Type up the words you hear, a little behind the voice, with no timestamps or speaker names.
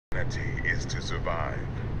humanity is to survive,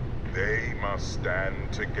 they must stand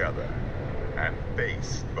together and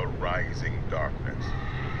face the rising darkness.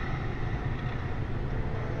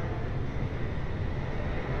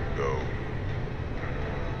 Though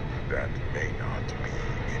that may not be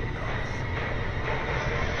enough.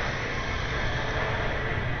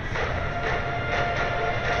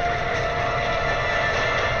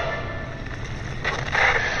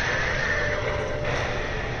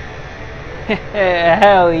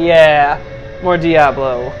 Hell yeah! More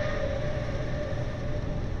Diablo.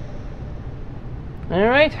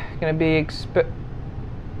 Alright, gonna be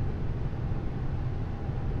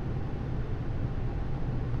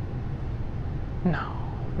No.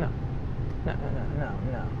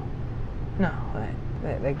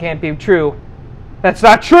 That can't be true. That's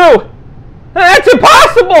not true! That's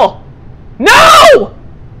impossible! No!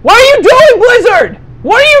 What are you doing, Blizzard?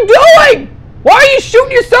 What are you doing? Why are you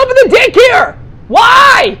shooting yourself in the dick here?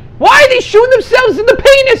 Why? Why are they shooting themselves in the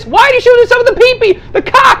penis? Why are they shooting themselves in the pee-pee? The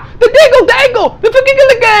cock? The dingle-dangle? The fucking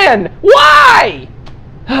Why?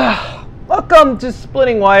 Welcome to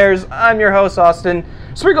Splitting Wires. I'm your host, Austin.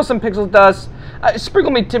 Sprinkle some pixel dust.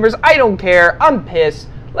 Sprinkle me timbers. I don't care. I'm pissed.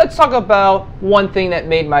 Let's talk about one thing that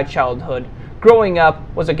made my childhood. Growing up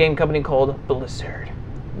was a game company called Blizzard.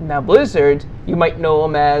 Now, Blizzard, you might know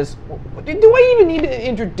them as... Do I even need to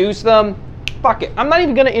introduce them? Fuck it. I'm not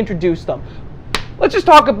even going to introduce them. Let's just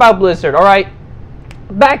talk about Blizzard, all right?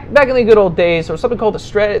 Back in the good old days, there was something called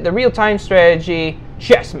the real-time strategy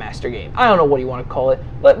chess master game. I don't know what you want to call it.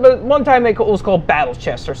 But one time it was called Battle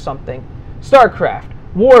Chess or something. StarCraft,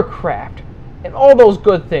 Warcraft, and all those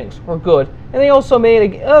good things were good. And they also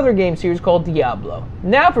made another game series called Diablo.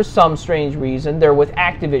 Now, for some strange reason, they're with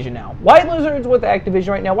Activision now. Why Blizzard's with Activision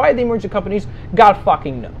right now? Why they merge the companies? God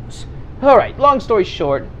fucking knows. Alright, long story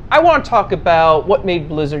short, I want to talk about what made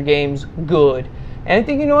Blizzard games good. And I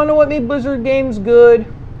think you want to know what made Blizzard games good?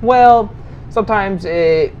 Well, sometimes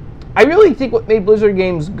I really think what made Blizzard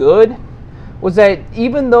games good was that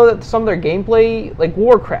even though that some of their gameplay, like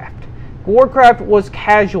Warcraft was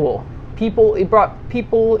casual. It brought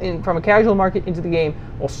people in from a casual market into the game,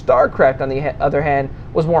 while StarCraft, on the other hand,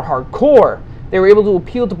 was more hardcore. They were able to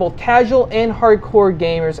appeal to both casual and hardcore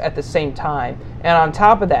gamers at the same time. And on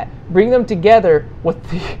top of that, bring them together with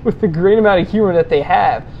the great amount of humor that they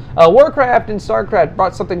have. Warcraft and StarCraft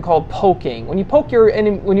brought something called poking. When you poke your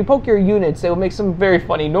units, they will make some very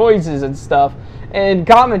funny noises and stuff. And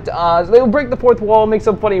comment they will break the fourth wall, make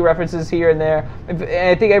some funny references here and there. And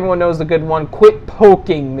I think everyone knows the good one: "Quit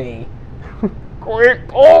poking me." Quit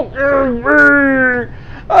poking me.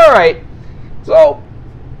 All right, so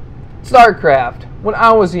StarCraft. When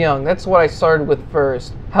I was young, that's what I started with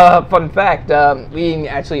first. Fun fact, we didn't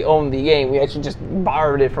actually own the game. We actually just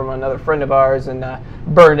borrowed it from another friend of ours and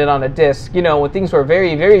burned it on a disc. You know, when things were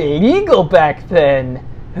very, very illegal back then.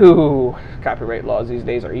 Ooh, copyright laws these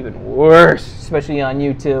days are even worse, especially on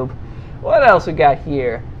YouTube. What else we got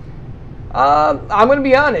here? I'm going to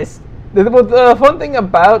be honest. The fun thing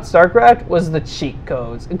about StarCraft was the cheat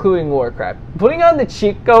codes, including Warcraft. Putting on the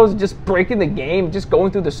cheat codes, just breaking the game, just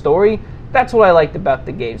going through the story, that's what I liked about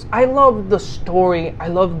the games. I love the story, I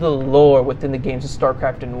love the lore within the games of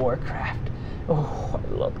StarCraft and Warcraft. Oh, I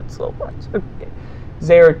love it so much. Okay.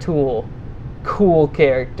 Zeratul, cool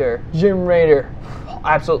character. Jim Raynor,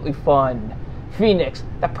 absolutely fun. Phoenix,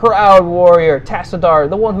 the proud warrior. Tassadar,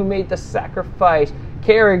 the one who made the sacrifice.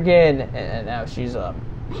 Kerrigan, and now she's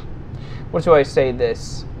what do I say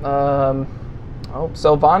this? Sylvanas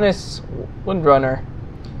Windrunner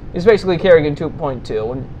is basically Kerrigan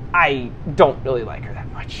 2.2, and I don't really like her that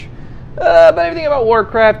much. But everything about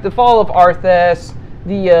Warcraft, the fall of Arthas,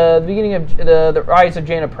 the beginning of the rise of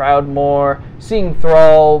Jaina Proudmoore, seeing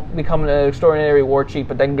Thrall become an extraordinary war chief,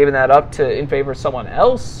 but then giving that up in favor of someone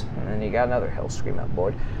else, and then you got another Hellscream on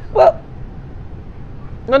board. Well,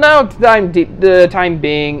 now the time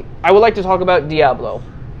being, I would like to talk about Diablo.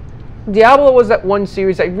 Diablo was that one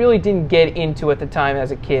series I really didn't get into at the time as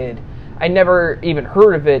a kid. I never even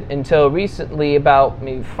heard of it until recently, about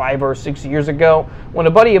maybe 5 or 6 years ago, when a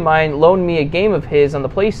buddy of mine loaned me a game of his on the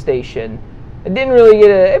PlayStation. I didn't really get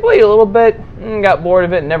it. I played a little bit, got bored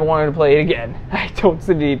of it, and never wanted to play it again. I don't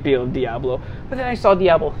see the appeal of Diablo. But then I saw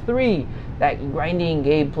Diablo 3, that grinding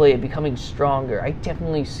gameplay becoming stronger. I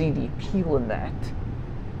definitely see the appeal in that.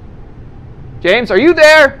 James, are you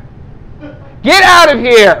there? Get out of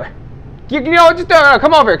here! Just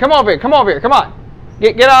come over here, come on.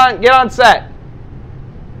 Get on set.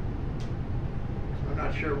 I'm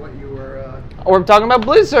not sure what you were... We're talking about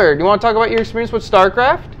Blizzard. You want to talk about your experience with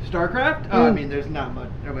StarCraft? StarCraft? Oh, I mean, there's not much.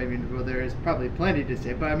 Well, there is probably plenty to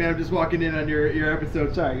say, but I mean, I'm just walking in on your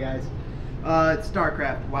episode. Sorry, guys. It's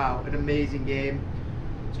StarCraft. Wow, an amazing game.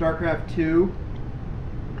 StarCraft 2,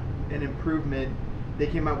 an improvement. They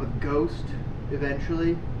came out with Ghost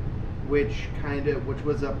eventually, which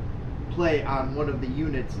was a play on one of the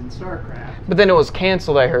units in StarCraft. But then it was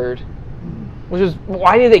canceled, I heard. Which is,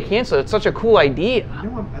 why did they cancel it? It's such a cool idea.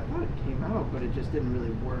 No, I thought it came out, but it just didn't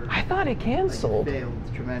really work. I thought it canceled. Like, it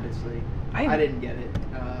failed tremendously. I didn't get it.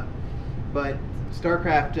 But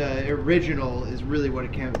StarCraft original is really what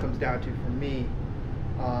it comes down to for me.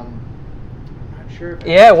 I'm not sure.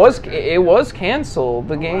 If it was canceled.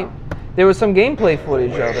 The game. Wow. There was some gameplay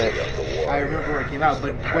footage of it. I remember when it came out,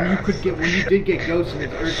 but when you did get Ghost in the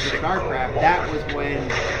Urge for StarCraft, that was when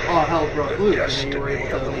all hell broke loose, and then you were able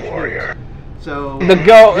to unleash nukes. So You're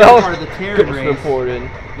part of the Terran race.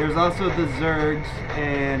 reported. There's also the Zergs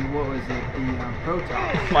and what was it, the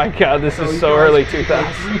Protoss. My God, this is you so guys early pick, 2000s.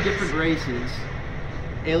 like 3 different races: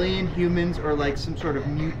 alien, humans, or like some sort of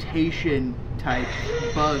mutation type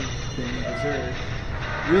bug thing. The Zerg.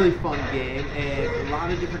 Really fun game, and a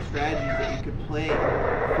lot of different strategies that you could play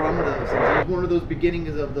from those. And it was one of those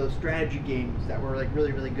beginnings of those strategy games that were like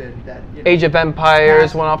really, really good. That Age of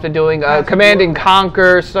Empires went off to doing. Command and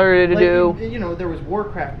Conquer started to do. There was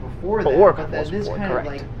Warcraft before that, Warcraft but then this kind of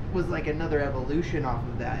correct. was like another evolution off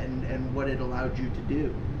of that, and what it allowed you to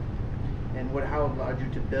do, and how it allowed you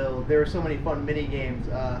to build. There were so many fun mini games.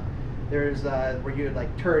 There's where you had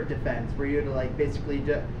like turret defense, where you had to like basically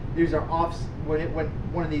these are when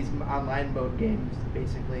one of these online mode games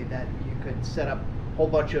basically that you could set up a whole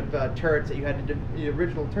bunch of turrets that you had to the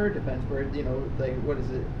original turret defense where like what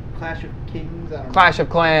is it, Clash of Kings? I don't know. Clash of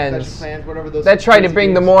Clans. Clash of Clans, whatever those. That tried to bring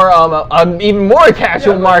games. the more even more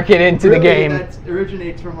casual market into really, the game. That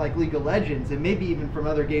originates from like League of Legends and maybe even from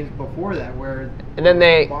other games before that where. And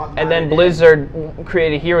then Blizzard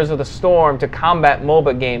created Heroes of the Storm to combat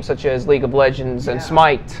MOBA games such as League of Legends and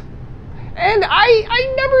Smite. And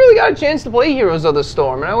I never really got a chance to play Heroes of the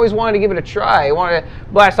Storm, and I always wanted to give it a try. I wanted to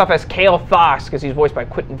blast off as Kale Thoss because he's voiced by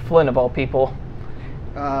Quentin Flynn of all people.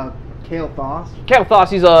 Kale Thoss. Kale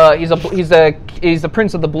Thoss, he's the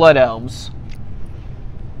prince of the Blood Elves.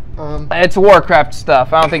 It's Warcraft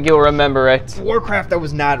stuff. I don't think you'll remember it. Warcraft I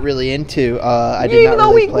was not really into. Even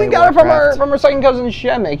though we got it from our second cousin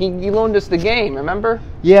Shemek. He loaned us the game, remember?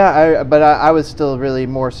 Yeah, but I was still really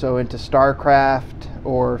more so into StarCraft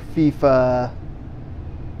or FIFA.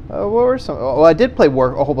 What were some? Well, I did play a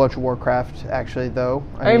whole bunch of Warcraft actually, though.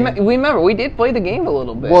 We remember we did play the game a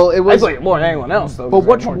little bit. Well, it was. I played it more than anyone else, though. But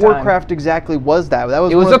which Warcraft exactly was that?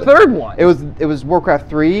 It was the third one. It was Warcraft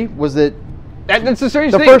 3. Was it? That's the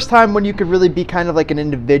strange thing. The first time when you could really be kind of like an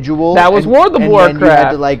individual. That was World of Warcraft. And you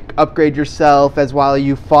had to like upgrade yourself as while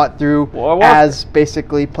you fought through as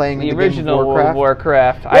basically playing the original game of World of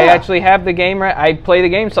Warcraft. Yeah. I actually have the game. I play the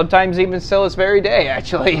game sometimes even still this very day.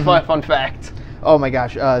 Actually, fun fact. Oh my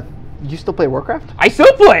gosh. You still play Warcraft? I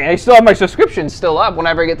still play. I still have my subscription still up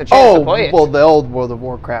whenever I get the chance to play it. Well, the old World of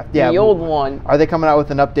Warcraft. Yeah, the old one. Are they coming out with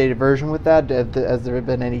an updated version with that? Has there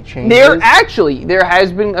been any changes? There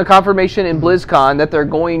has been a confirmation in BlizzCon that they're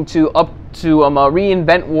going to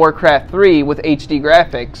reinvent Warcraft 3 with HD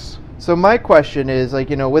graphics. So my question is, like,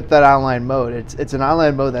 with that online mode, it's an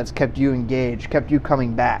online mode that's kept you engaged, kept you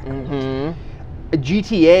coming back. Mm-hmm. A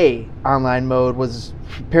GTA online mode was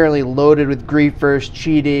apparently loaded with griefers,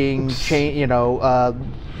 cheating,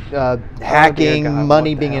 hacking,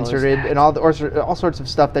 money being inserted, and all sorts of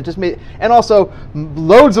stuff that just made, and also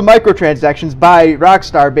loads of microtransactions by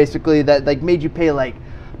Rockstar, basically that like made you pay like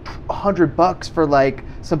 $100 for like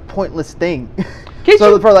some pointless thing.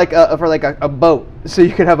 For a boat, so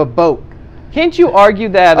you could have a boat. Can't you argue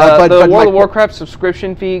that the World of Warcraft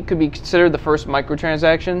subscription fee could be considered the first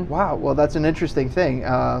microtransaction? Wow, well that's an interesting thing.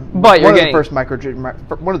 But one of the first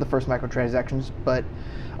microtransactions, but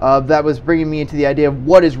that was bringing me into the idea of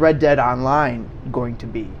what is Red Dead Online going to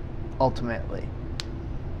be ultimately.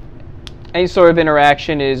 Any sort of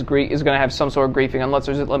interaction is going to have some sort of griefing unless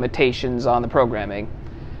there's limitations on the programming.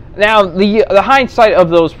 Now, the hindsight of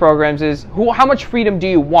those programs is how much freedom do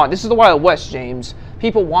you want? This is the Wild West, James.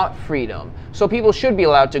 People want freedom, so people should be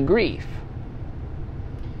allowed to grief.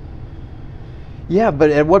 Yeah, but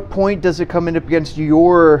at what point does it come in against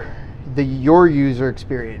your user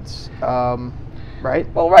experience, right?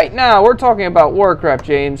 Well, right now we're talking about Warcraft,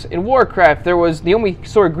 James. In Warcraft, the only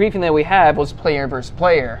sort of griefing that we have was player versus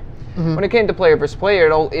player. when it came to player versus player,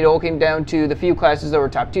 it all came down to the few classes that were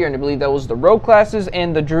top tier, and I believe that was the rogue classes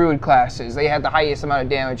and the druid classes. They had the highest amount of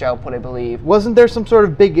damage output, I believe. Wasn't there some sort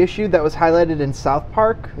of big issue that was highlighted in South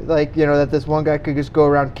Park? Like, that this one guy could just go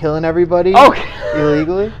around killing everybody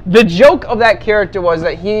illegally? The joke of that character was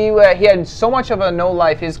that he had so much of a no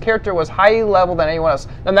life. His character was higher level than anyone else.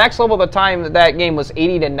 The max level at the time that game was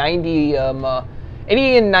 80 to 90,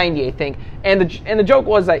 80 and 90, I think. And the joke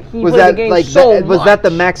was that he played the game so much. Was that the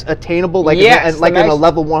max attainable? Like, yes, in a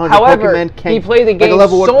level 100 however, Pokemon can't... he played the game like a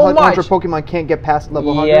level so 100 much. Pokemon can't get past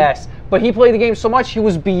level 100? Yes, but he played the game so much he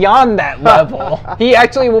was beyond that level. He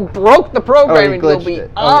actually broke the program and go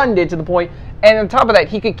beyond it to the point. And on top of that,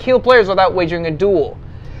 he could kill players without wagering a duel.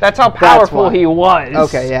 That's how powerful he was.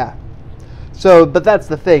 Okay, yeah. So, but that's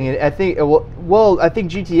the thing. I think, I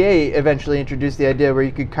think GTA eventually introduced the idea where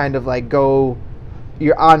you could kind of like go,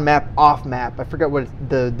 you're on map, off map. I forget what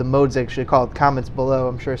the mode's actually called. Comments below.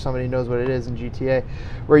 I'm sure somebody knows what it is in GTA,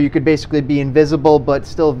 where you could basically be invisible but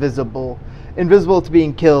still visible. Invisible to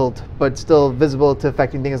being killed, but still visible to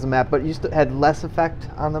affecting things on the map. But you still had less effect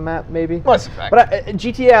on the map, maybe. Less effect. But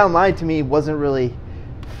GTA Online to me wasn't really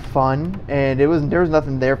fun, and there was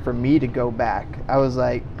nothing there for me to go back. I was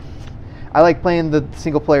like, I like playing the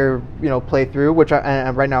single player, playthrough, which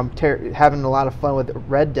right now I'm having a lot of fun with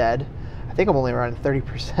Red Dead. I think I'm only around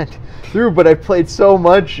 30% through, but I played so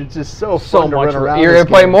much. It's just so fun to run around. You're gonna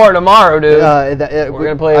play more tomorrow, dude. We're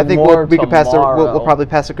gonna play. I think more we could tomorrow. we'll probably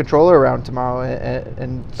pass the controller around tomorrow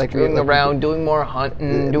and like screwing around, doing more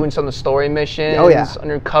hunting, doing some of the story missions. Oh yeah,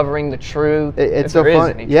 uncovering the truth. It's so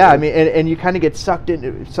fun. Yeah, I mean, and you kind of get sucked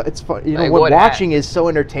in. It's fun. What watching is so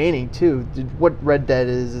entertaining too. What Red Dead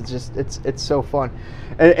is, it's so fun,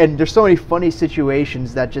 and there's so many funny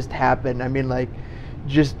situations that just happen. I mean, like,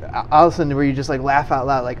 just all of a sudden where you just like laugh out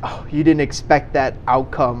loud, like, oh, you didn't expect that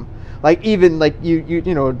outcome. Like, even like you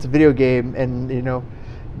it's a video game, and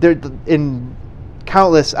they're in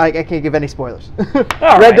countless. I can't give any spoilers.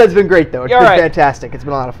 Red Dead's been great though. It's been fantastic. It's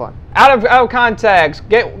been a lot of fun. Out of context,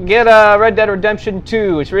 get Red Dead Redemption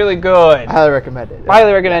 2. It's really good. I highly recommend it.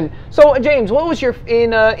 Highly recommend. So James, what was your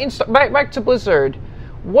back to Blizzard?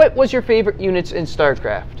 What was your favorite units in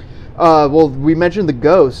StarCraft? Well, we mentioned the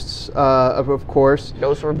ghosts, of course.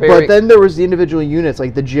 Those were very... But then there was the individual units,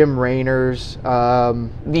 like the Jim Raynors.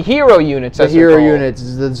 The hero units, the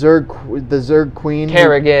Zerg Queen.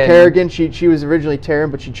 Kerrigan. She was originally Terran,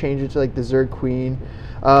 but she changed it to like the Zerg Queen.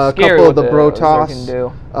 A couple of the Protoss.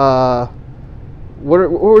 What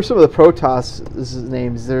were some of the Protoss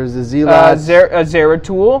names? There's the Zealot.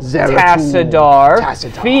 Zeratul. Tassadar.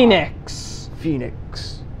 Phoenix.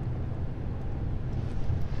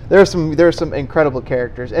 There are some incredible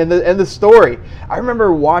characters, and the story. I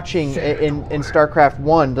remember watching in StarCraft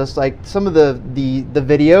 1, just like some of the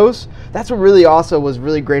videos. That's what really also was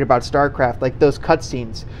really great about StarCraft, like those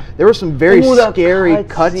cutscenes. There were some very scary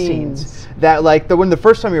cutscenes that, like, when the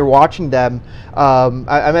first time you're watching them,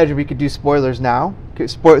 I imagine we could do spoilers now.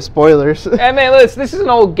 Spoilers. Hey man, this is an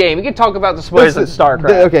old game. We can talk about the spoilers of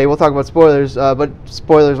StarCraft. Okay, we'll talk about spoilers, but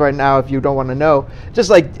spoilers right now if you don't want to know. Just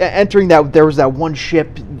like entering that, there was that one ship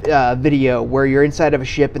video where you're inside of a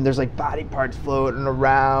ship and there's like body parts floating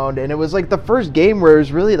around, and it was like the first game where it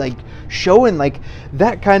was really like showing like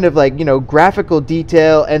that kind of like graphical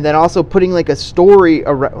detail, and then also putting like a story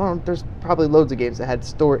around. Well, there's probably loads of games that had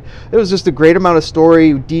story. There was just a great amount of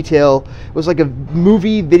story detail. It was like a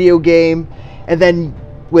movie video game. And then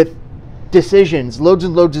with decisions, loads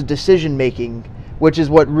and loads of decision making, which is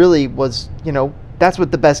what really was, that's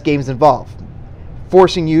what the best games involve.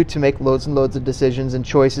 Forcing you to make loads and loads of decisions and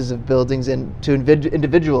choices of buildings and to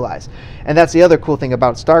individualize. And that's the other cool thing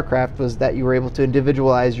about StarCraft, was that you were able to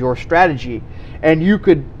individualize your strategy. And you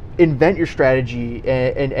could invent your strategy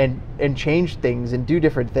and change things and do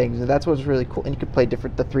different things. And that's what's really cool. And you could play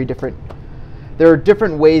there are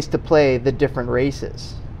different ways to play the different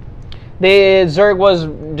races. The Zerg was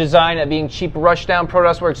designed at being cheap, rushdown.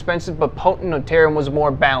 Protoss were expensive, but potent. And Terran was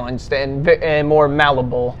more balanced and more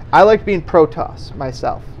malleable. I like being Protoss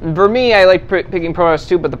myself. For me, I like picking Protoss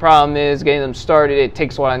too, but the problem is getting them started. It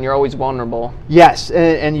takes a while, and you're always vulnerable. Yes,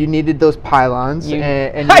 and you needed those pylons. You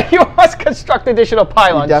must construct additional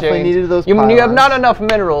pylons. You definitely James. needed those pylons. You have not enough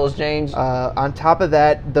minerals, James. On top of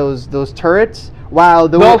that, those turrets. Wow,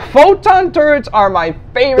 the photon turrets are my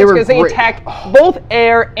favorites because they attack both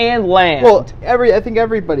air and land. Well, I think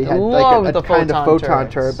everybody had like a kind of photon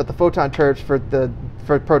turrets. turret, but the photon turrets for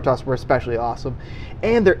Protoss were especially awesome,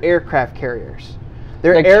 and their aircraft carriers.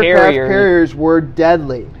 Their aircraft carriers were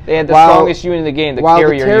deadly. They had the strongest unit in the game. While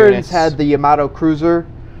the Terrans had the Yamato cruiser,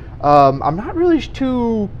 I'm not really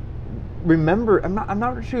too remember. I'm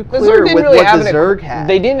not too The clear Zerg didn't with really what have the Zerg had.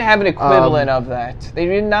 They didn't have an equivalent of that. They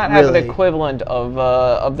did not have Really? an equivalent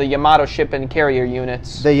of the Yamato ship and carrier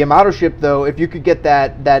units. The Yamato ship, though, if you could get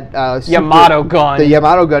that Yamato gun. the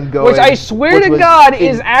Yamato gun going, Which I swear to God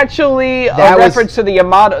is actually a reference to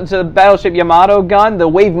the battleship Yamato gun, the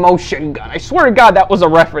wave motion gun. I swear to God that was a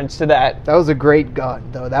reference to that. That was a great gun,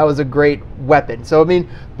 though. That was a great weapon. So I mean,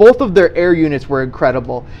 both of their air units were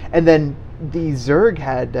incredible, and then the Zerg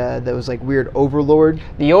had those like weird overlord.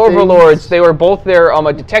 The overlords, they were both their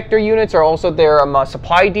detector units, or also their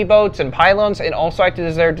supply depots and pylons, and also acted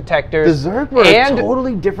as their detectors. The Zerg were a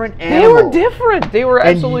totally different animal. They were different. They were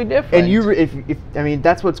absolutely different. And if I mean,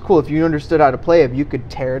 that's what's cool. If you understood how to play them, you could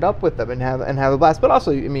tear it up with them and have a blast. But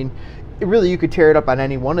also, I mean, really, you could tear it up on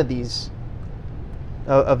any one of these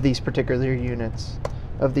particular units,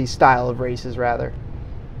 of these style of races, rather.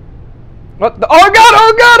 What the, oh God,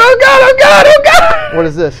 oh God, oh God, oh God, oh God! What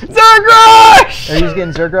is this? Zerg Rush! Are you just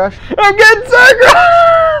getting Zerg Rush? I'm getting Zerg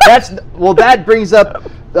Rush! That brings up,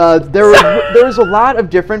 there was a lot of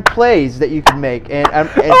different plays that you could make, and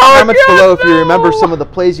comments below if you remember some of the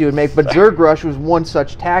plays you would make, but Zerg Rush was one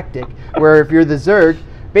such tactic, where if you're the Zerg,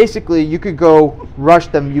 basically you could go rush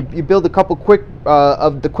them, you build a couple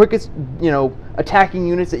of the quickest, attacking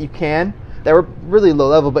units that you can, that were really low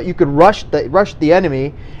level, but you could rush the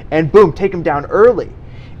enemy, and boom, take them down early.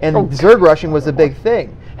 And Zerg rushing was a big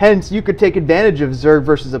thing. Hence, you could take advantage of Zerg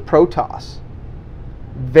versus a Protoss.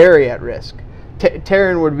 Very at risk.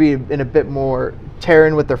 Terran would be in a bit more.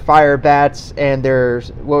 Terran with their fire bats and their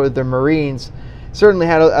Marines certainly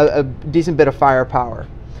had a decent bit of firepower.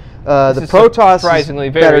 The Protoss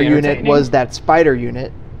better unit was that spider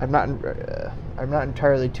unit. I'm not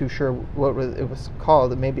entirely too sure what it was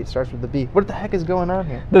called. Maybe it starts with a B. What the heck is going on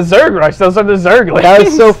here? The Zerg Rush. Those are the Zerglings. That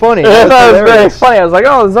was so funny. That was very funny. I was like,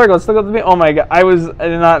 oh, the Zerg. Let's look up the B. Oh my God. I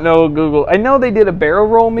did not know Google. I know they did a barrel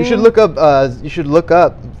roll meme. You should look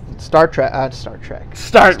up. Star Trek.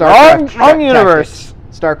 Wrong universe.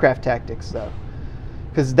 StarCraft tactics, though,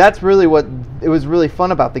 because that's really what it was really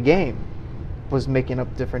fun about the game. Was making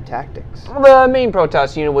up different tactics. The main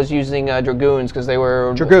Protoss unit was using Dragoons, because they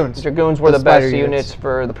were... Dragoons were the best units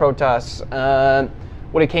for the Protoss.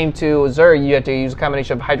 When it came to Zerg, you had to use a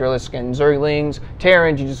combination of Hydralisk and Zerglings.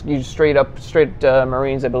 Terrans, you just use straight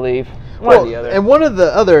Marines, I believe. One or the other. And one of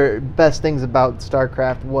the other best things about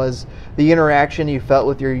StarCraft was the interaction you felt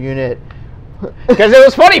with your unit. Because it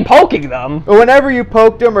was funny poking them. Whenever you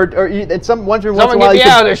poked them, once in a while, someone get me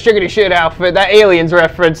out of their shiggity shit outfit. That Aliens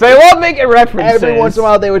reference. They love making references. Every once in a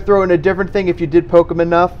while, they would throw in a different thing if you did poke them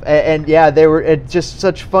enough. And yeah, they were just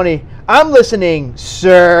such funny. I'm listening,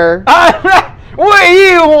 sir. What do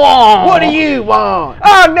you want? What do you want?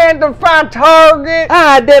 Identify target.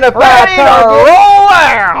 Identify target. target. Roll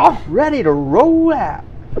out. Ready to roll out.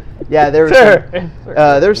 Yeah,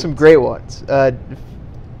 there were some great ones.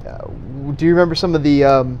 Do you remember some of the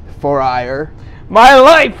for hire? My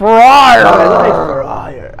life for hire. My life for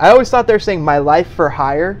hire. I always thought they were saying my life for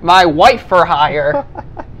hire. My wife for hire.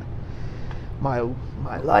 my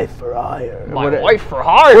life for hire. My wife for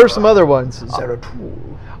hire. What are some other ones?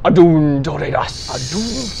 Adun Doredas.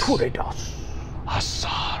 Adun Doredas.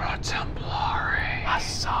 Asara Templari.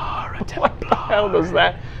 Asara Templari. What the hell does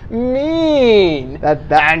that mean?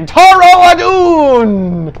 And Toro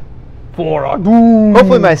Adun. For Adun.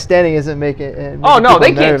 Hopefully my standing isn't making oh no,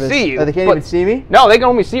 they nervous. can't see you. Oh, they can't even see me? No, they can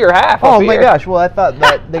only see your half. Oh my gosh! Well, I thought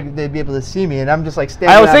that they'd be able to see me, and I'm just like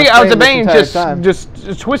standing. I was debating just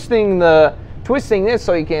twisting this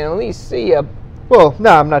so you can at least see you. Well, no,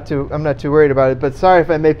 I'm not too worried about it. But sorry if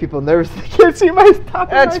I made people nervous. They can't see my top.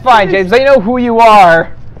 That's fine, James. They know who you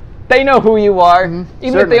are. They know who you are. Mm-hmm.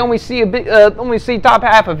 Even if they only see the top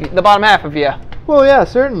half of you, the bottom half of you. Well, yeah,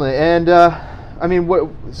 certainly, and. I mean,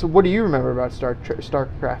 what do you remember about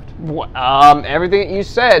StarCraft? Everything that you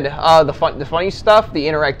said. The funny stuff, the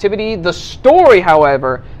interactivity, the story.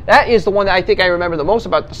 However, that is the one that I think I remember the most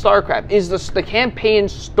about the StarCraft. Is the campaign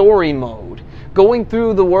story mode. Going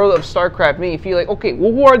through the world of StarCraft made me feel like, okay,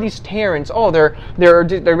 well, who are these Terrans? Oh, they're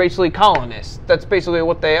basically colonists. That's basically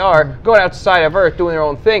what they are. Going outside of Earth, doing their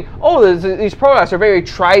own thing. Oh, these Protoss are very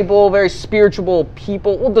tribal, very spiritual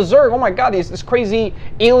people. Well, the Zerg, oh my God, this crazy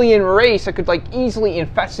alien race that could like easily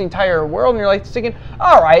infest the entire world. And you're like thinking,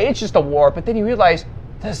 all right, it's just a war. But then you realize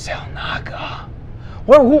the Xel'Naga.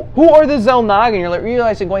 Who are the Xel'Naga? And you're like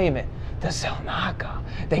realizing, wait a minute, the Xel'Naga.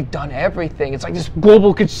 They've done everything. It's like this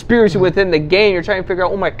global conspiracy within the game. You're trying to figure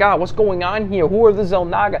out, oh my God, what's going on here? Who are the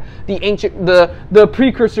Xel'Naga? The ancient, the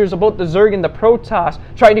precursors of both the Zerg and the Protoss,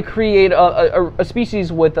 trying to create a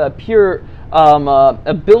species with pure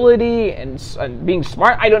ability and being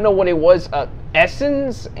smart. I don't know what it was.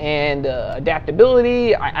 Essence and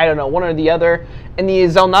adaptability. I don't know, one or the other. And the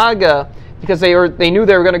Xel'Naga, because they knew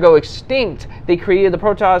they were going to go extinct, they created the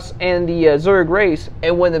Protoss and the Zerg race,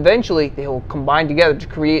 and when eventually they will combine together to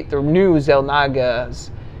create the new Xel'Nagas.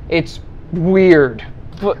 It's weird.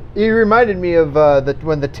 But it reminded me of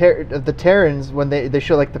the Terrans when they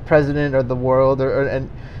show like the president of the world, and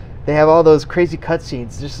they have all those crazy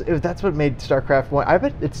cutscenes. That's what made StarCraft 1.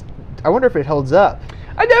 I wonder if it holds up.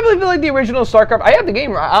 I definitely feel like the original StarCraft. I have the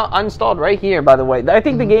game uninstalled right here, by the way. I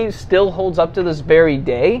think the game still holds up to this very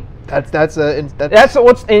day. That's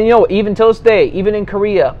what's, and even till this day, even in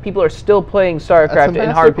Korea, people are still playing StarCraft in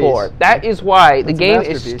hardcore. That is why the game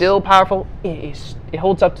is still powerful. It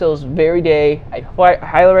holds up till this very day. I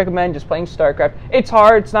highly recommend just playing StarCraft. It's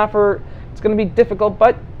hard. It's going to be difficult,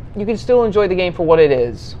 but you can still enjoy the game for what it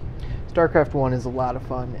is. StarCraft 1 is a lot of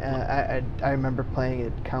fun. I remember playing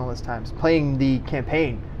it countless times. Playing the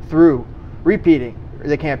campaign through, repeating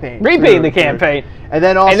the campaign. And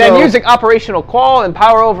then using operational qual and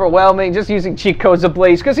power overwhelming, just using cheat codes of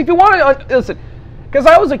Blaze. Because if you want to, listen, because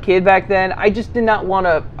I was a kid back then, I just did not want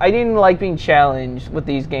to, I didn't like being challenged with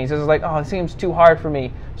these games. I was like, oh, it seems too hard for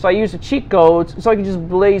me. So I used the cheat codes so I could just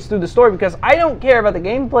blaze through the story, because I don't care about the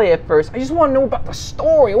gameplay at first. I just want to know about the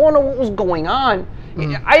story. I want to know what was going on. It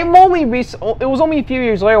was only a few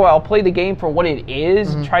years later where I'll play the game for what it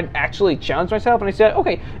is and try to actually challenge myself. And I said,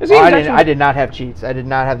 okay, this game I did not have cheats. I did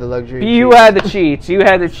not have the luxury. You had the cheats. You did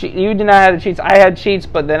not have the cheats. I had cheats,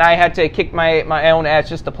 but then I had to kick my own ass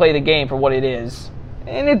just to play the game for what it is.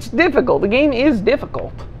 And it's difficult. The game is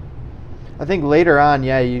difficult. I think later on,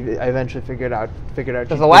 I eventually figured out.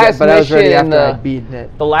 Because the last but I was ready after I'd beaten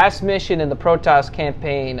it. The last mission in the Protoss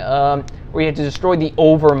campaign, where you have to destroy the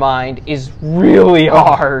Overmind, is really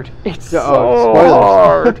hard. It's so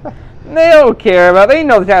hard. They don't care about. They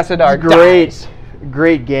know the Tassadar dies.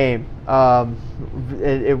 Great game.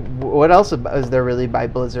 What else is there really by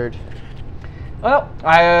Blizzard? Well,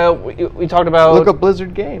 we talked about... Look up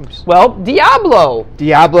Blizzard games. Well, Diablo.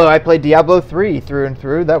 I played Diablo 3 through and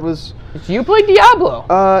through. That was... You played Diablo?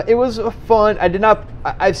 It was fun.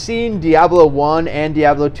 I've seen Diablo 1 and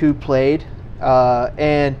Diablo 2 played.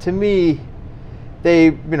 And to me, they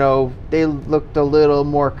looked a little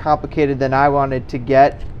more complicated than I wanted to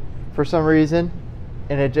get for some reason.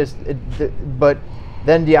 And but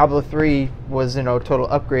then Diablo 3 was, total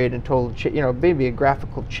upgrade and total, maybe a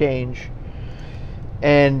graphical change.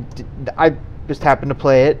 And I just happened to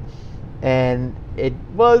play it, and it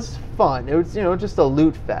was fun. It was, just a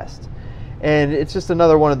loot fest. And it's just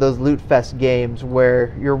another one of those loot fest games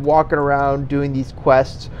where you're walking around doing these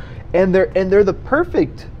quests, and they're the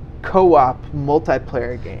perfect co-op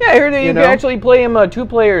multiplayer game. Yeah, I heard that you can actually play them 2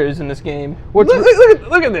 players in this game. Look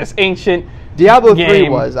at this ancient Diablo game. 3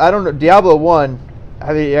 was. I don't know. Diablo 1,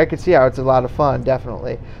 I could see how it's a lot of fun,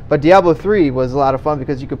 definitely. But Diablo 3 was a lot of fun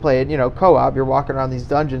because you could play it, co-op. You're walking around these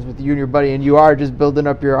dungeons with you and your buddy, and you are just building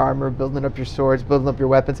up your armor, building up your swords, building up your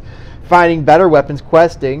weapons, finding better weapons.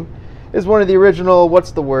 Questing is one of the original.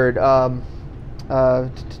 What's the word?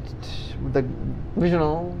 The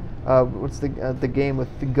original. What's the game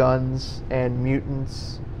with the guns and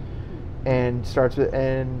mutants, and starts with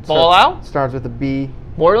Fallout. Starts with a B.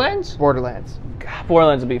 Borderlands. God,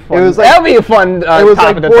 Borderlands would be fun. That would be a fun. It was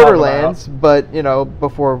like Borderlands, but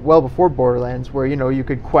before Borderlands, where you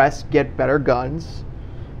could quest, get better guns,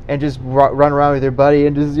 and just run around with your buddy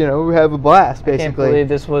and just have a blast. Basically, I can't believe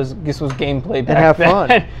this was gameplay back and have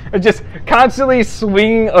then. Fun. Just constantly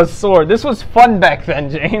swinging a sword. This was fun back then,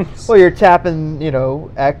 James. Well, you're tapping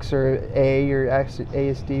X or A or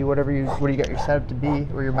ASD, whatever you got your setup to be,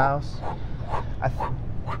 or your mouse.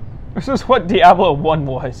 This is what Diablo 1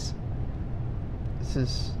 was. This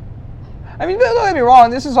is... I mean, don't get me wrong,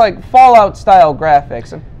 this is like Fallout-style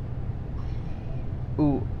graphics.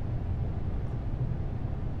 Ooh.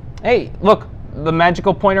 Hey, look, the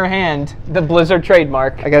magical pointer hand, the Blizzard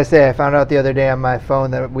trademark. I gotta say, I found out the other day on my phone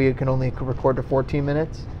that we can only record to 14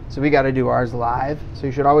 minutes. So we gotta do ours live. So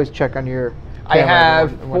you should always check on your camera. I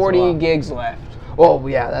have 40 gigs left. Oh,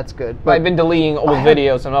 yeah, that's good. But I've been deleting old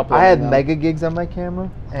videos and uploading I had them. mega gigs on my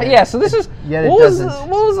camera. Yeah, so this is... Yet what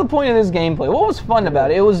was the point of this gameplay? What was fun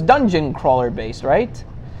about it? It was dungeon crawler based, right?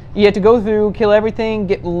 You had to go through, kill everything,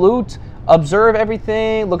 get loot, observe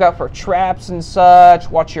everything, look out for traps and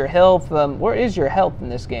such, watch your health. Where is your health in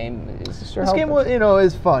this game? This game,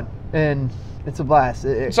 is fun, and it's a blast.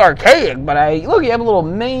 It's archaic, but look, you have a little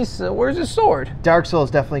mace. Where's his sword? Dark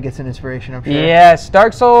Souls definitely gets an inspiration, I'm sure. Yes,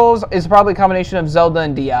 Dark Souls is probably a combination of Zelda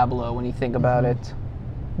and Diablo when you think about it.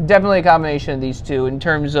 Definitely a combination of these two in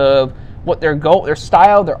terms of their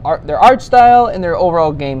style, their art style, and their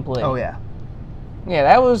overall gameplay. Oh yeah. Yeah,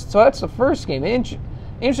 that's the first game.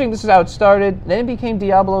 Interesting. This is how it started. Then it became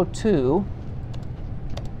Diablo 2.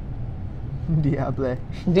 Diable.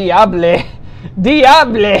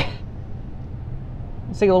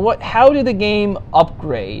 Let's take a look. How did the game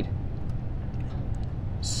upgrade?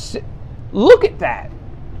 Look at that.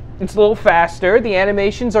 It's a little faster. The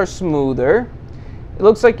animations are smoother. It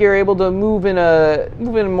looks like you're able to move in a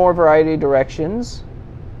more variety of directions.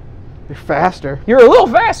 You're faster. You're a little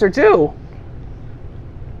faster too.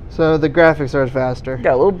 So the graphics are faster.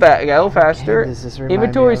 Got a little faster.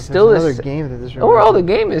 Inventory still is. Another game that this reminds Overall, the me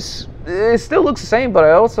game it still looks the same, but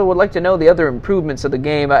I also would like to know the other improvements of the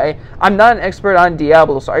game. I'm not an expert on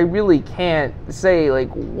Diablo, so I really can't say like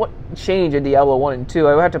what changed in Diablo 1 and 2.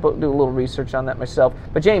 I would have to do a little research on that myself.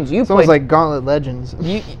 But James, you played. Almost like Gauntlet Legends.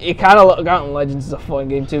 It kind of Gauntlet Legends is a fun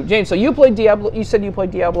game too. James, so you played Diablo. You said you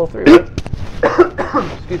played Diablo 3, right?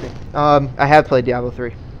 Excuse me. I have played Diablo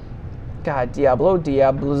 3. God, Diablo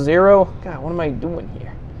 0. God, what am I doing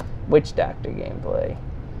here? Witch Doctor gameplay.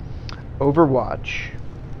 Overwatch.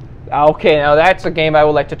 Okay, now that's a game I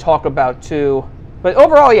would like to talk about too. But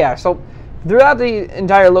overall, yeah. So throughout the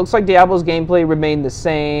entire, looks like Diablo's gameplay remained the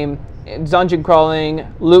same. Dungeon crawling,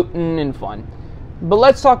 looting, and fun. But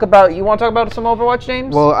let's talk about. You want to talk about some Overwatch,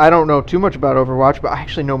 James? Well, I don't know too much about Overwatch, but I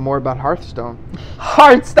actually know more about Hearthstone.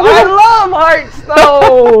 Hearthstone. I love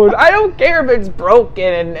Hearthstone. I don't care if it's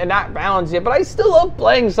broken and not balanced yet, but I still love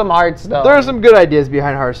playing some Hearthstone. There are some good ideas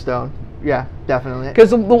behind Hearthstone. Yeah, definitely.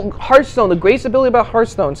 Because Hearthstone, the greatest ability about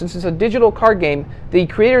Hearthstone, since it's a digital card game, the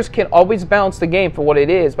creators can always balance the game for what it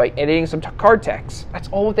is by editing some card text. That's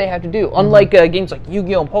all they have to do. Unlike games like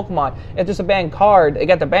Yu-Gi-Oh! And Pokemon, if there's a banned card, they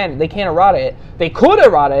got the ban. They can't errata it. They could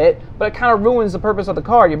errata it, but it kind of ruins the purpose of the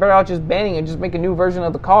card. You're better off just banning it and just make a new version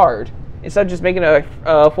of the card instead of just making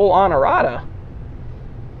a full-on errata.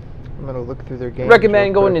 I'm going to look through their games.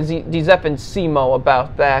 Recommend going to Dzep and Simo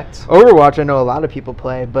about that. Overwatch, I know a lot of people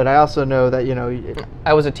play, but I also know that,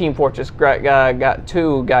 I was a Team Fortress got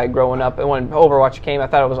 2 guy growing up, and when Overwatch came, I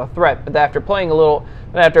thought it was a threat. But after playing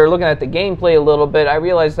after looking at the gameplay a little bit, I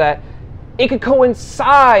realized that it could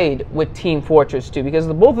coincide with Team Fortress 2, because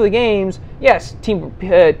both of the games, yes, team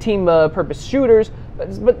purpose shooters,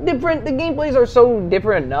 but different. The gameplays are so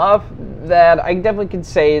different enough that I definitely could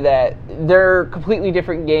say that they're completely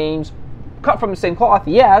different games, cut from the same cloth,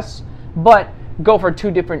 yes, but go for 2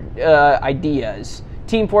 different ideas.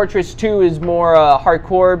 Team Fortress 2 is more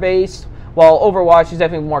hardcore based, while Overwatch is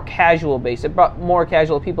definitely more casual based. It brought more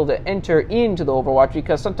casual people to enter into the Overwatch,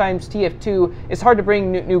 because sometimes TF2 it's hard to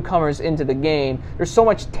bring newcomers into the game. There's so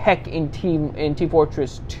much tech in Team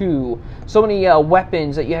Fortress 2, so many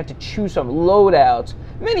weapons that you have to choose from, loadouts,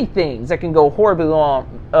 many things that can go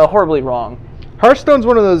horribly wrong. Hearthstone's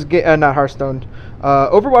one of those not Hearthstone.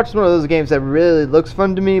 Overwatch is one of those games that really looks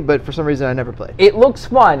fun to me, but for some reason I never played. It looks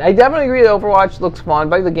fun. I definitely agree that Overwatch looks fun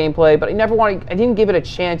by the gameplay, but I didn't give it a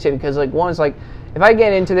chance yet, because if I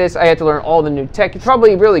get into this, I have to learn all the new tech. It's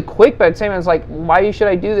probably really quick, but at the same time, it's like, why should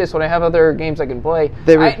I do this when I have other games I can play?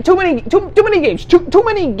 Too many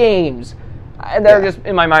games. They're just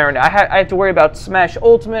in my mind right now. I have to worry about Smash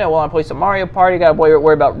Ultimate. I want to play some Mario Party. I got to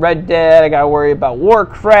worry about Red Dead. I got to worry about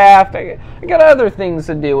Warcraft. I got other things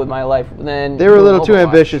to do with my life than. They were a little too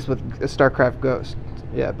ambitious with StarCraft Ghost.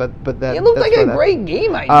 Yeah, but that. It looked like a great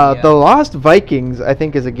game idea. The Lost Vikings, I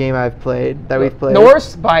think, is a game I've played we've played.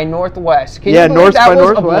 North by Northwest. Can you believe North that by was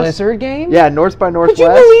Northwest? a Blizzard game? Yeah, North by Northwest. Could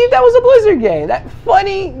you believe that was a Blizzard game? That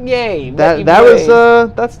funny game.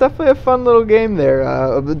 That's definitely a fun little game there.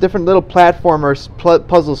 A different little platformer,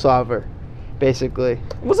 puzzle solver, basically.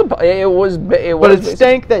 But it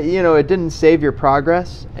stank that it didn't save your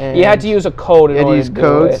progress. And you had to use a code in order to do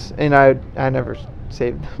codes, it. and I never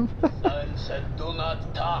saved them. I said do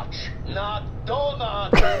not touch, not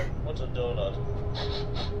donut. What's a donut?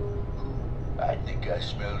 I think I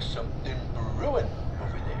smell something brewing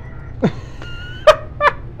over there.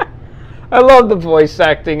 I love the voice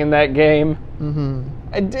acting in that game. Mm-hmm.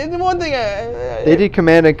 I did one thing. They did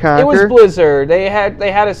Command and Conquer. It was Blizzard. They had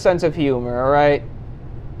a sense of humor. All right.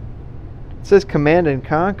 It says Command and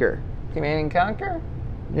Conquer. Command and Conquer.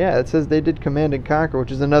 Yeah, it says they did Command and Conquer,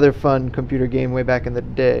 which is another fun computer game way back in the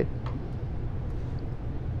day.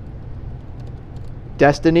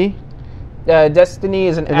 Destiny. Destiny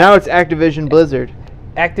is and now it's Activision Blizzard.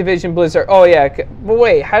 Activision Blizzard. Oh yeah, but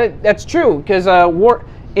wait, that's true? Because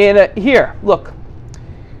here, look,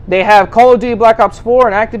 they have Call of Duty Black Ops 4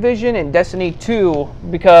 and Activision, and Destiny 2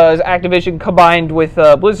 because Activision combined with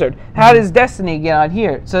Blizzard. How does Destiny get on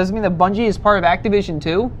here? So does it mean that Bungie is part of Activision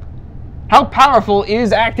too? How powerful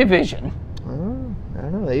is Activision? I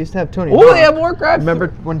don't know. No, they used to have Tony Oh, Hawk. they have Warcraft. Remember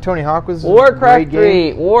when Tony Hawk was Warcraft a great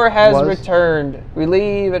 3. game? War has Was? returned.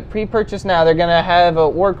 Relieve at pre-purchase now. They're gonna have a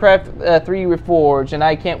Warcraft 3 Reforged, and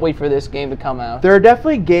I can't wait for this game to come out. There are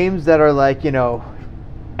definitely games that are like,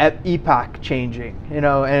 epoch changing,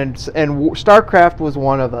 and StarCraft was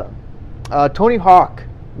one of them. Tony Hawk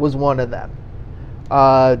was one of them.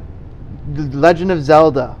 The Legend of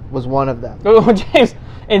Zelda was one of them. Oh, James,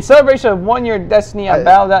 in celebration of 1 year of Destiny on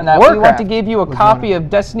Battle.net, we want to Warcraft give you a was copy of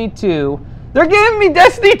Destiny 2. They're giving me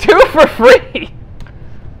Destiny 2 for free.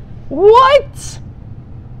 What?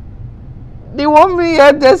 They want me to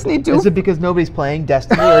have Destiny 2? Is it because nobody's playing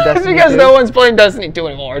Destiny or It's Destiny because 2? no one's playing Destiny 2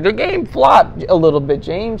 anymore. The game flopped a little bit,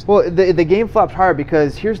 James. Well, the game flopped hard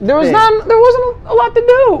because here's the There thing. wasn't a lot to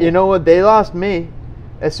do. You know what? They lost me.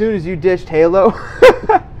 As soon as you ditched Halo,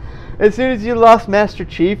 as soon as you lost Master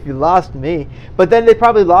Chief, you lost me. But then they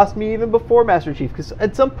probably lost me even before Master Chief, because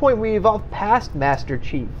at some point we evolved past Master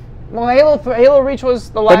Chief. Well, Halo Reach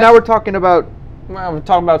was the last. But now we're talking about. Well, we're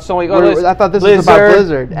talking about Sony. I thought this was about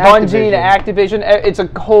Blizzard. Bungie to Activision. It's a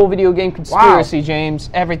whole video game conspiracy, James.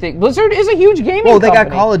 Everything. Blizzard is a huge gaming Well, they got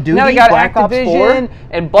company. Call of Duty, now they got Black Ops Activision, 4.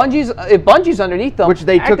 and Bungie's underneath them. Which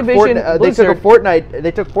they took Activision, they took a Blizzard. Fortnite.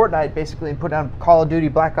 They took Fortnite basically and put down Call of Duty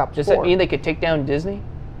Black Ops 4. Does that mean they could take down Disney?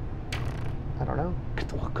 I don't know.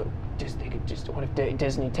 What if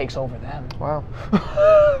Disney takes over them? Wow.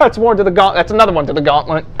 That's more to the That's another one to the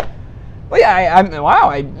gauntlet. Well, yeah,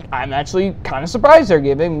 I'm actually kind of surprised they're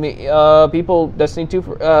giving me people Destiny 2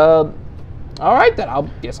 for. All right, then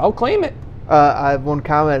I'll claim it. I have one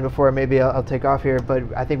comment before maybe I'll take off here, but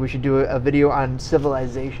I think we should do a video on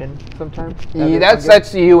Civilization sometime. Yeah,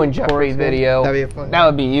 that's you and Jeffrey video. That'd be a fun. That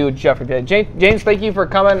would be you, Jeffrey video. James, thank you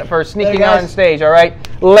for sneaking guys. on stage. All right,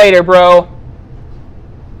 later, bro.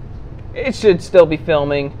 It should still be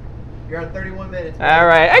filming. You're on 31 minutes. All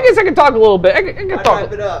right, I guess I can talk a little bit. I can talk.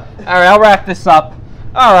 Wrap it up. All right, I'll wrap this up.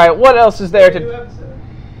 All right, what else is there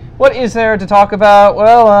What is there to talk about?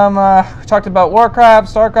 Well, we talked about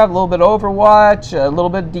Warcraft, StarCraft, a little bit of Overwatch, a little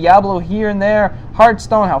bit of Diablo here and there,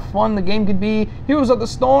 Hearthstone, how fun the game could be, Heroes of the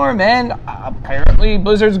Storm, and apparently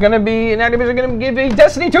Blizzard's going to be, and Activision going to give me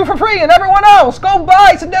Destiny 2 for free, and everyone else, go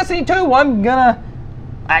buy some Destiny 2.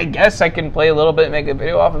 I guess I can play a little bit and make a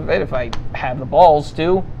video off of it if I have the balls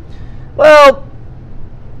to. Well,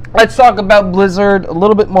 let's talk about Blizzard a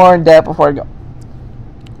little bit more in depth before I go.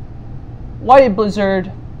 Why did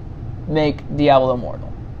Blizzard make Diablo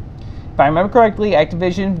Immortal? If I remember correctly,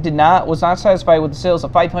 Activision was not satisfied with the sales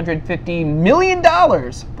of $550 million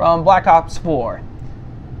from Black Ops 4.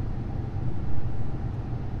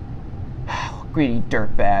 Greedy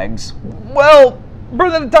dirtbags. Well, for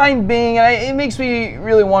the time being, it makes me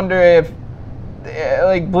really wonder if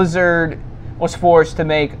Blizzard was forced to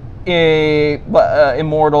make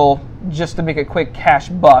Immortal just to make a quick cash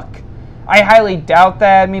buck. I highly doubt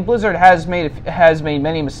that. I mean, Blizzard has made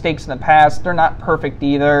many mistakes in the past. They're not perfect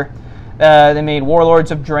either. They made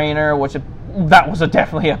Warlords of Draenor, that was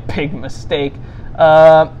definitely a big mistake.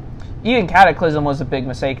 Even Cataclysm was a big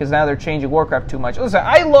mistake because now they're changing Warcraft too much. Listen,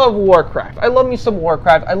 I love Warcraft. I love me some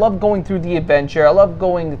Warcraft. I love going through the adventure. I love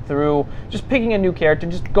going through, just picking a new character,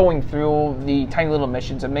 just going through the tiny little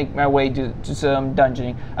missions and make my way to some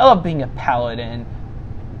dungeoning. I love being a paladin.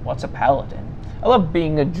 What's a paladin? I love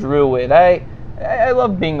being a druid. I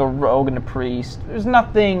love being a rogue and a priest. There's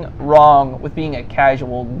nothing wrong with being a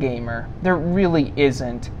casual gamer. There really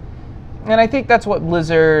isn't. And I think that's what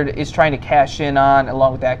Blizzard is trying to cash in on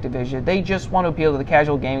along with Activision. They just want to appeal to the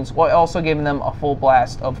casual games while also giving them a full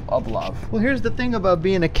blast of love. Well, here's the thing about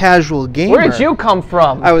being a casual gamer. Where did you come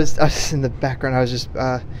from? I was in the background. I was just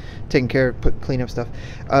taking care of clean up stuff.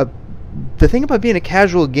 The thing about being a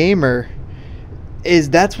casual gamer is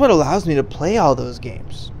that's what allows me to play all those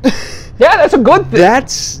games. Yeah, that's a good thing.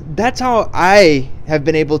 That's how I have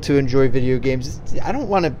been able to enjoy video games. I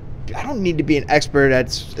don't need to be an expert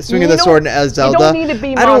at swinging the sword as Zelda. You don't need to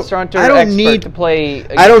be Monster Hunter expert to play.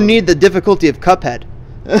 I don't need the difficulty of Cuphead.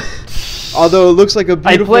 Although it looks like a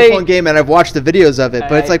beautiful, fun game, and I've watched the videos of it,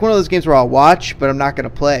 but it's like one of those games where I'll watch, but I'm not going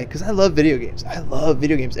to play, because I love video games. I love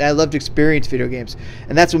video games, and I love to experience video games,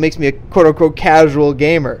 and that's what makes me a quote-unquote casual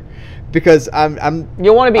gamer, because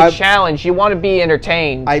You want to be challenged. You want to be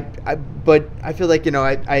entertained. But I feel like,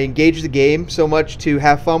 I engage the game so much to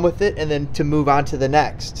have fun with it, and then to move on to the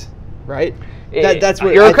next, right? That's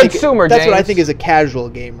what you're a consumer. That's James. what I think is a casual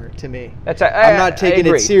gamer to me. I'm not taking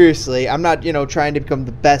it seriously. I'm not, trying to become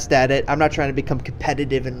the best at it. I'm not trying to become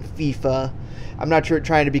competitive in FIFA. I'm not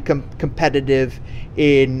trying to become competitive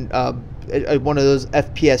in one of those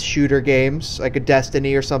FPS shooter games like a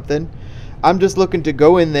Destiny or something. I'm just looking to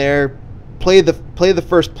go in there, play the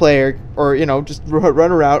first player, or just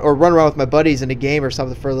run around with my buddies in a game or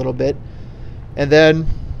something for a little bit, and then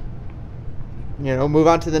move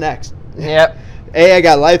on to the next. Yep. I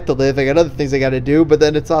got life to live. I got other things I got to do, but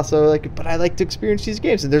then it's also like, but I like to experience these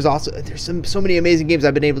games, and there's so many amazing games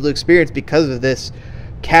I've been able to experience because of this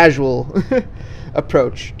casual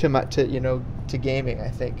approach to gaming. I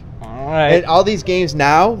think. All right. And all these games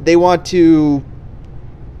now, they want to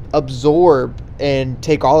absorb and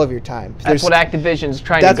take all of your time. That's what Activision's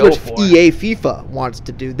trying to go That's for. what EA FIFA wants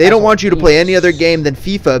to do. They don't want you to play any other game than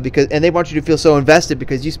FIFA and they want you to feel so invested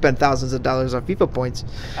because you spend thousands of dollars on FIFA points.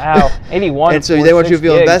 Wow, 81. And so they want you to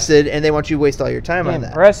feel invested, and they want you to waste all your time on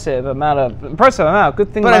that. Impressive amount.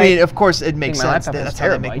 Good thing. But I mean, of course, it makes sense. Laptop has That's how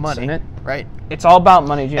they make terabytes money, in it. right? It's all about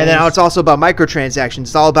money, James. And then it's also about microtransactions.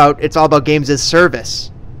 It's all about games as service.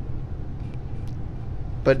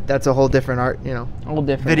 But that's a whole different art, a whole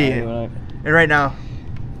different video. And right now,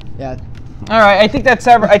 yeah. All right, I think that's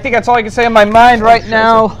all I can say on my mind right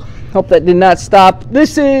now. Hope that did not stop.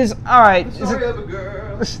 This is all right. Story of a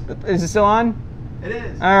girl. Is it still on? It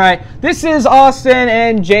is. All right. This is Austin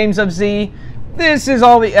and James of Z. This is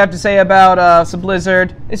all we have to say about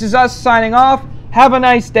Blizzard. This is us signing off. Have a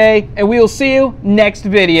nice day, and we will see you next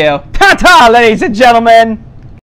video. Ta-ta, ladies and gentlemen.